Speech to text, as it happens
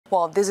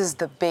Well, this is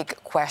the big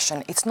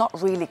question. It's not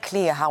really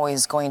clear how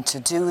he's going to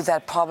do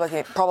that.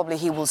 Probably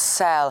he will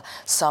sell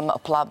some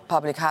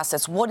public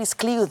assets. What is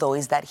clear, though,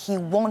 is that he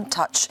won't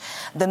touch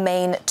the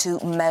main two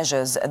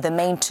measures, the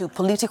main two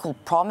political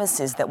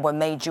promises that were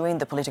made during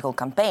the political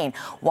campaign.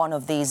 One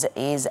of these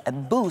is a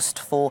boost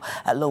for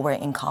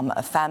lower-income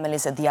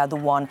families. The other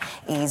one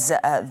is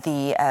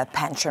the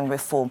pension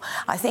reform.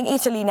 I think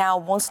Italy now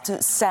wants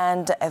to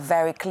send a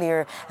very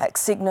clear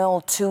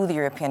signal to the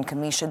European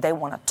Commission. They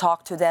want to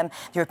talk to them.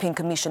 The European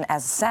Commission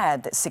has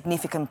said that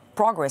significant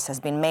progress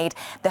has been made.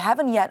 They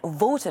haven't yet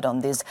voted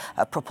on this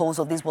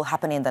proposal. This will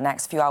happen in the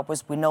next few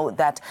hours. We know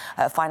that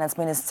Finance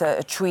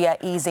Minister Tria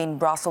is in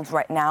Brussels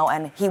right now,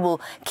 and he will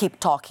keep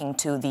talking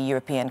to the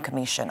European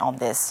Commission on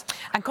this.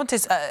 And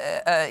Conte's,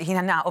 he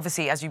now,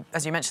 obviously, as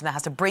you mentioned, there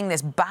has to bring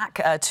this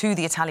back to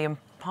the Italian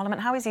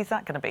Parliament. How easy is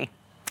that going to be?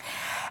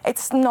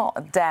 It's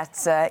not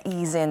that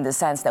easy in the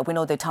sense that we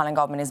know the Italian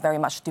government is very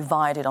much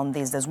divided on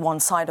this. There's one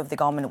side of the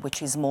government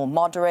which is more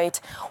moderate.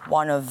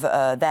 One of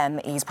them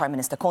is Prime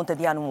Minister Conte.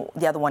 The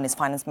other one is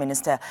Finance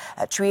Minister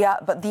Tria.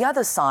 But the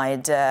other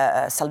side,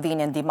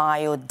 Salvini and Di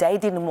Maio, they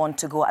didn't want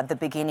to go at the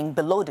beginning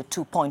below the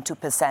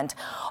 2.2%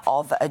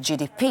 of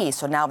GDP.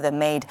 So now they've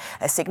made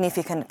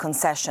significant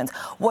concessions.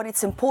 What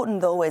is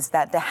important, though, is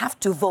that they have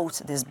to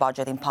vote this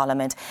budget in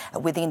Parliament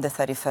within the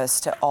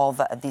 31st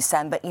of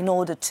December in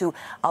order to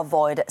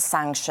avoid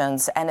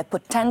sanctions, and a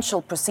potential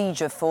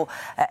procedure for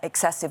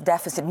excessive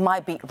deficit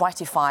might be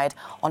ratified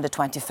on the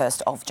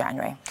 21st of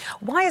January.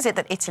 Why is it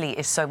that Italy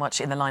is so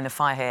much in the line of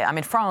fire here? I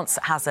mean, France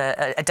has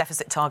a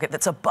deficit target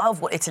that's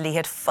above what Italy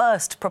had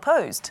first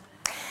proposed.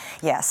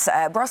 Yes,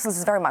 Brussels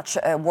is very much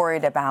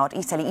worried about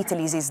Italy.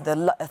 Italy is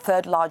the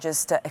third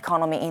largest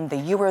economy in the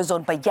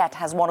Eurozone, but yet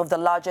has one of the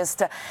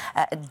largest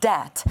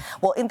debt.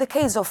 Well, in the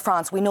case of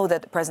France, we know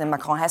that President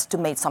Macron has to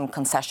make some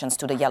concessions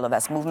to the Yellow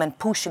Vest movement,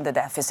 pushing the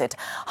deficit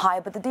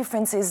higher. But the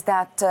difference is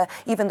that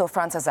even though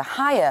France has a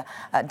higher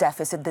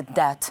deficit, the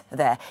debt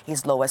there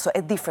is lower. So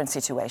a different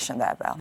situation there, Belle.